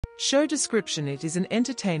Show description. It is an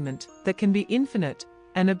entertainment that can be infinite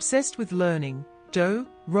and obsessed with learning, dough,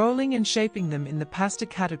 rolling and shaping them in the pasta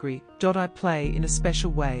category.I play in a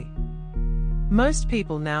special way. Most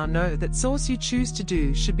people now know that sauce you choose to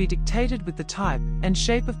do should be dictated with the type and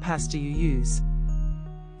shape of pasta you use.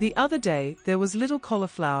 The other day, there was little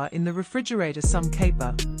cauliflower in the refrigerator, some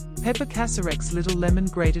caper, pepper, casarecce, little lemon,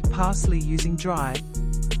 grated parsley. Using dry,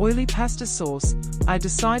 oily pasta sauce, I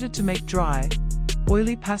decided to make dry,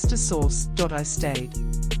 oily pasta sauce.I stayed.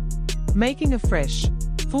 Making a fresh,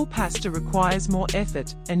 full pasta requires more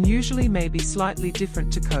effort and usually may be slightly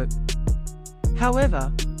different to cope.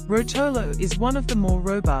 However, Rotolo is one of the more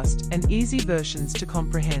robust and easy versions to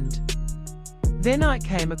comprehend. Then I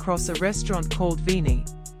came across a restaurant called Vini,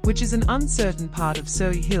 which is an uncertain part of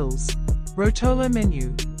Surry Hills.Rotolo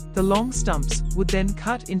menu.The long stumps would then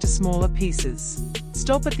cut into smaller pieces,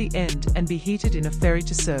 stop at the end and be heated in a ferry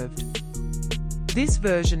to served. This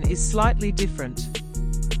version is slightly different.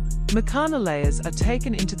 Makarna layers are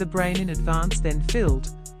taken into the brain in advance, then filled,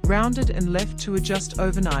 rounded and left to adjust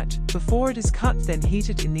overnight before it is cut, then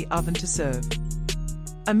heated in the oven to serve.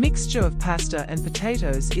 A mixture of pasta and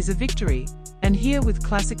potatoes is a victory, and here with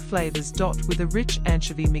classic flavors.with a rich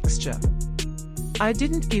anchovy mixture. I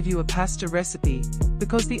didn't give you a pasta recipe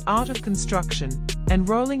because the art of construction and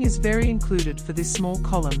rolling is very included for this small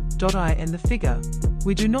column.I and the figure.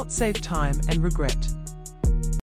 We do not save time and regret.